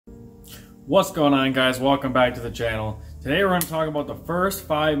What's going on, guys? Welcome back to the channel. Today we're going to talk about the first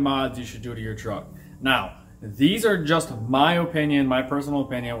 5 mods you should do to your truck. Now, these are just my opinion, my personal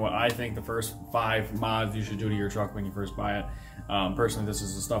opinion, what I think the first 5 mods you should do to your truck when you first buy it. Personally, this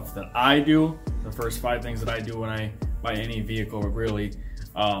is the stuff that I do, the first 5 things that I do when I buy any vehicle, really.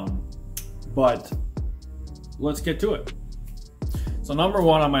 But let's get to it. So number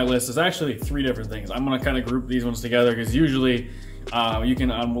 1 on my list is actually 3 different things. I'm going to kind of group these ones together because usually you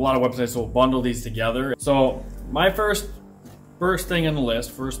can, on a lot of websites, will bundle these together. So my first thing on the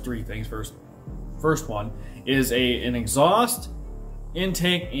list, first 3 things, first one is an exhaust,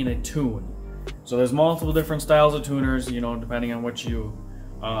 intake, and a tune. So there's multiple different styles of tuners, you know, depending on what you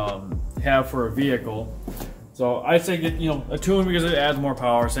have for a vehicle. So I say get, a tune because it adds more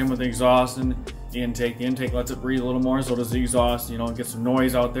power. Same with the exhaust and the intake. The intake lets it breathe a little more, so does the exhaust. Get some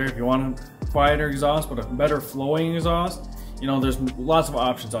noise out there. If you want a quieter exhaust but a better flowing exhaust, there's lots of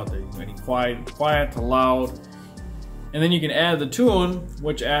options out there. You can get quiet to loud. And then you can add the tune,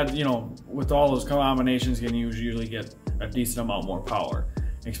 which adds, with all those combinations, you can usually get a decent amount more power.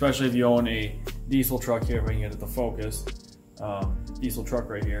 Especially if you own a diesel truck here, if I can get it to focus. Diesel truck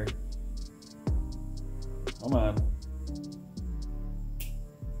right here. Come on.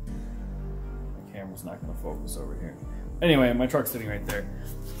 The camera's not gonna focus over here. Anyway, my truck's sitting right there.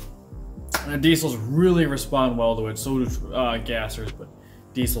 And diesels really respond well to it, so do gassers, but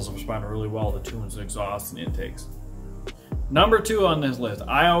diesels respond really well to tunes, exhausts, and intakes. Number 2 on this list,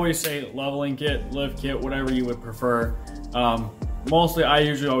 I always say leveling kit, lift kit, whatever you would prefer. Mostly, I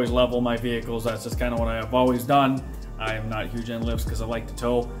usually always level my vehicles. That's just kind of what I've always done. I am not huge in lifts because I like to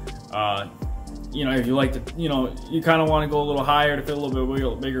tow. If you like to, you kind of want to go a little higher to fit a little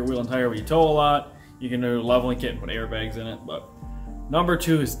bit bigger wheel and tire, but you tow a lot, you can do a leveling kit and put airbags in it. But number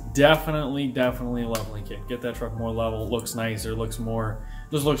 2 is definitely a leveling kit. Get that truck more level, looks nicer, just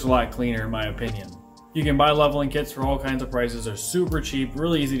looks a lot cleaner in my opinion. You can buy leveling kits for all kinds of prices. They're super cheap,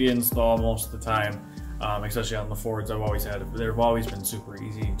 really easy to install most of the time, especially on the Fords I've always had. They've always been super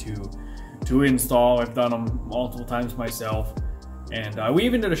easy to install. I've done them multiple times myself. And we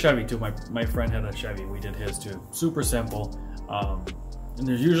even did a Chevy too. My friend had a Chevy, we did his too. Super simple. And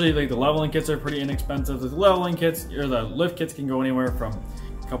there's usually, the leveling kits are pretty inexpensive. The leveling kits, or the lift kits, can go anywhere from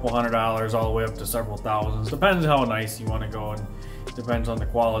a couple $100s all the way up to several thousands. Depends how nice you want to go, and depends on the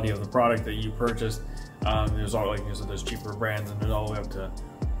quality of the product that you purchase. There's all, like you said, there's cheaper brands, and there's all the way up to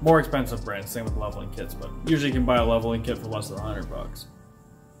more expensive brands. Same with leveling kits, but usually you can buy a leveling kit for less than $100.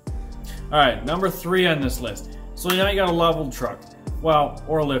 All right, number 3 on this list. So now you got a leveled truck,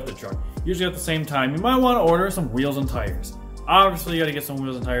 or a lifted truck. Usually at the same time, you might want to order some wheels and tires. Obviously, you got to get some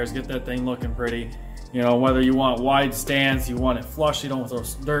wheels and tires, get that thing looking pretty. Whether you want wide stance, you want it flush, you don't throw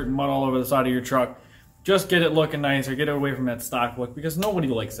dirt and mud all over the side of your truck. Just get it looking nice, or get it away from that stock look, because nobody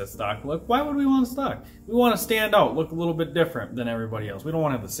likes that stock look. Why would we want stock? We want to stand out, look a little bit different than everybody else. We don't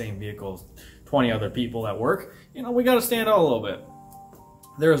want to have the same vehicle as 20 other people at work. We got to stand out a little bit.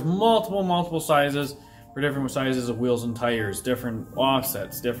 There's multiple sizes for different sizes of wheels and tires, different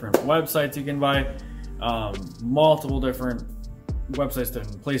offsets, different websites you can buy, multiple different websites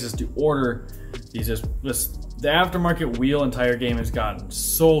and places to order these. The aftermarket wheel and tire game has gotten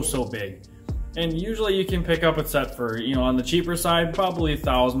so big. And usually you can pick up a set for, on the cheaper side, probably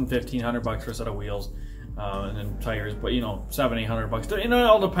 $1,000, $1,500 for a set of wheels, and then tires, but $700, $800. It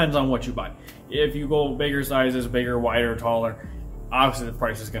all depends on what you buy. If you go bigger sizes, bigger, wider, taller, obviously the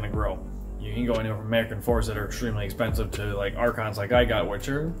price is going to grow. You can go anywhere from American Force that are extremely expensive to like Archons like I got, which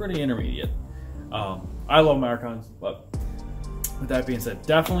are pretty intermediate. I love my Archons, but with that being said,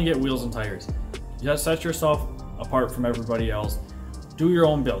 definitely get wheels and tires. Just set yourself apart from everybody else. Do your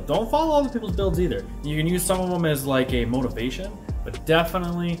own build. Don't follow other people's builds either. You can use some of them as like a motivation, but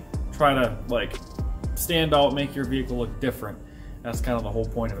definitely try to stand out, make your vehicle look different. That's kind of the whole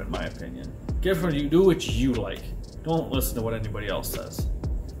point of it, in my opinion. Do what you like. Don't listen to what anybody else says.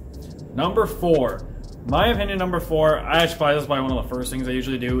 Number 4. My opinion, number 4, this is probably one of the first things I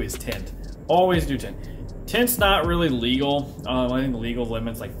usually do, is tint. Always do tint. Tint's not really legal. I think the legal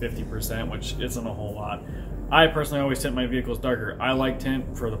limit's like 50%, which isn't a whole lot. I personally always tint my vehicles darker. I like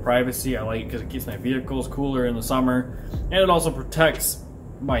tint for the privacy. I like it because it keeps my vehicles cooler in the summer, and it also protects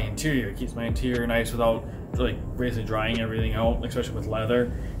my interior. It keeps my interior nice without basically drying everything out, especially with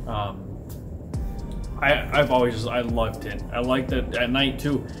leather. I love tint. I like that at night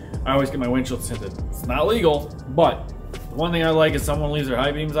too. I always get my windshield tinted. It's not legal, but the one thing I like is someone leaves their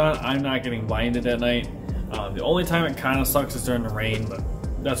high beams on, I'm not getting blinded at night. The only time it kind of sucks is during the rain, but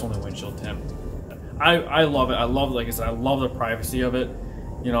that's only windshield tint. I love it. Like I said, I love the privacy of it.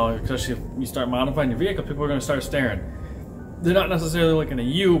 Especially if you start modifying your vehicle, people are going to start staring. they're not necessarily looking at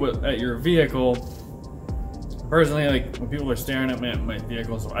you, but at your vehicle. Personally, like when people are staring at my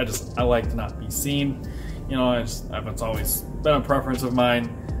vehicles, I like to not be seen. You know, it's always been a preference of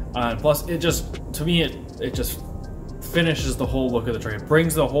mine. Plus, it just, to me, it just finishes the whole look of the truck. It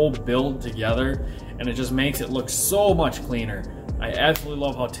brings the whole build together, and it just makes it look so much cleaner. I absolutely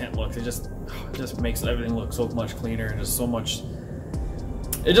love how tint looks. It just makes everything look so much cleaner, and just so much.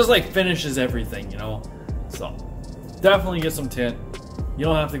 It just like finishes everything, you know. So definitely get some tint. You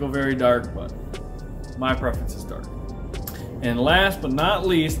don't have to go very dark, but my preference is dark. And last but not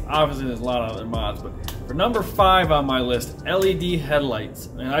least, obviously there's a lot of other mods, but for number 5 on my list, LED headlights,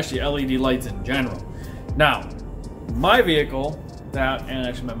 and actually LED lights in general. Now, my vehicle, that and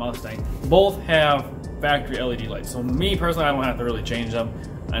actually my Mustang, both have factory LED lights. So me personally, I don't have to really change them.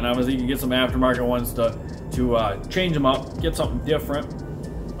 And obviously you can get some aftermarket ones to change them up, get something different.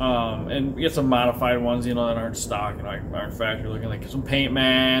 And get some modified ones, you know, that aren't stock and aren't factory looking, like some paint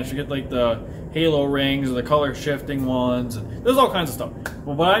match. You get like the halo rings or the color shifting ones. And there's all kinds of stuff.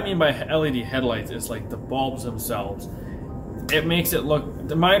 But what I mean by LED headlights is like the bulbs themselves. It makes it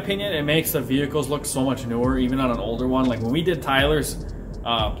look, in my opinion, it makes the vehicles look so much newer, even on an older one. Like when we did Tyler's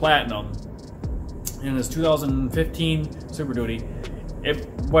Platinum in his 2015 Super Duty,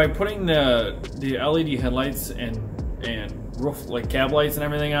 by putting the LED headlights and roof, like cab lights and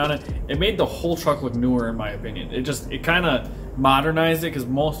everything on it, it made the whole truck look newer, in my opinion. It kind of modernized it, because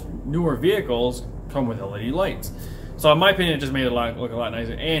most newer vehicles come with LED lights. So in my opinion, it just made it look a lot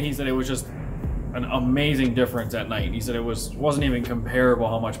nicer. And he said it was just an amazing difference at night. He said it wasn't even comparable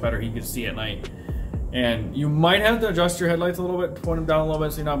how much better he could see at night. And you might have to adjust your headlights a little bit, point them down a little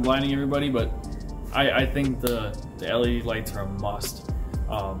bit so you're not blinding everybody, but I think the LED lights are a must.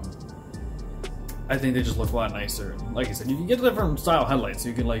 I think they just look a lot nicer. Like I said, you can get different style headlights.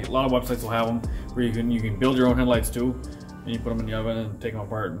 You can, like, a lot of websites will have them where you can build your own headlights too, and you put them in the oven and take them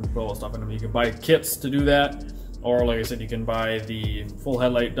apart and put all the stuff in them. You can buy kits to do that, or like I said, you can buy the full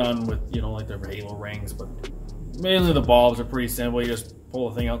headlight done with, you know, like the halo rings. But mainly the bulbs are pretty simple. You just pull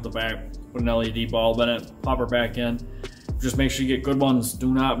the thing out the back, put an LED bulb in it, pop her back in. Just make sure you get good ones.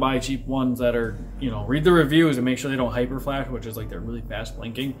 Do not buy cheap ones that are, you know, read the reviews and make sure they don't hyper flash, which is like they're really fast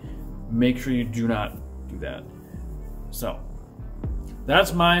blinking. Make sure you do not do that. So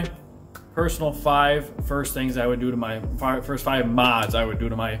that's my personal 5 first things I would do to my first 5 mods I would do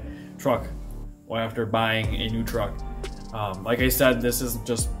to my truck after buying a new truck. Like I said, this is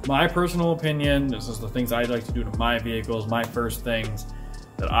just my personal opinion. This is the things I'd like to do to my vehicles, my first things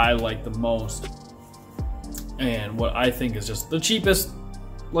that I like the most, and what I think is just the cheapest,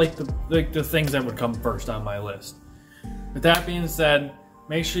 like the things that would come first on my list. With that being said,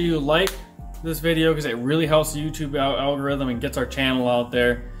 make sure you like this video, because it really helps the YouTube algorithm and gets our channel out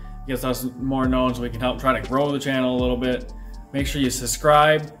there, gets us more known, so we can help try to grow the channel a little bit. Make sure you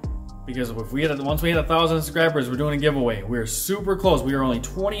subscribe, because if once we hit 1,000 subscribers, we're doing a giveaway. We're super close. We are only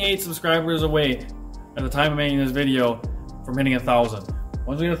 28 subscribers away at the time of making this video from hitting 1,000.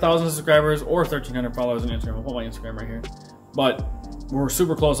 Once we hit 1,000 subscribers or 1,300 followers on Instagram, I'll put my Instagram right here. But we're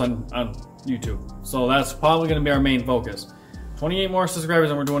super close on YouTube, so that's probably going to be our main focus. 28 more subscribers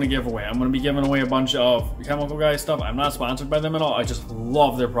and we're doing a giveaway. I'm going to be giving away a bunch of Chemical Guys stuff. I'm not sponsored by them at all. I just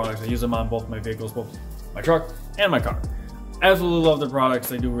love their products. I use them on both my vehicles, both my truck and my car. Absolutely love their products.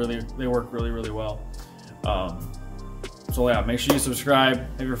 They work really, really well. So yeah, make sure you subscribe.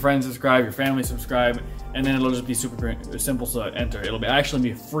 Have your friends subscribe, your family subscribe, and then it'll just be super simple to enter. It'll actually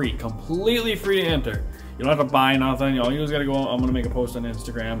be free, completely free to enter. You don't have to buy nothing. All you just gotta go. I'm gonna make a post on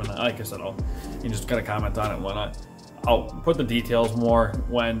Instagram, and like I said, you just gotta comment on it and whatnot. I'll put the details more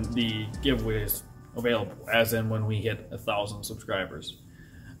when the giveaway is available, as in when we hit 1,000 subscribers.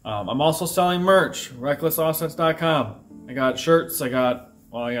 I'm also selling merch, recklessoffsets.com. I got shirts, I got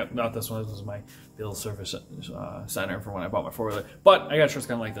not this one, this is my build service center for when I bought my 4-wheeler, but I got shirts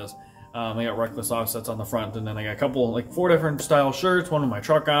kind of like this. I got Reckless Offsets on the front, and then I got a couple, like 4 different style shirts, one with my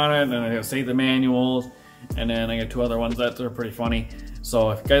truck on it, and then I got Save the Manuals, and then I got 2 other ones that are pretty funny.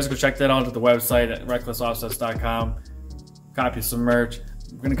 So if you guys go check that out at the website at recklessoffsets.com. Copy some merch.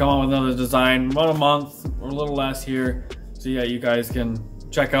 We're gonna come out with another design about a month or a little less here, so yeah, you guys can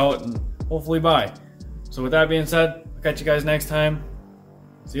check out and hopefully buy. So with that being said, I'll catch you guys next time.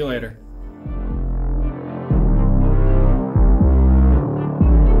 See you later.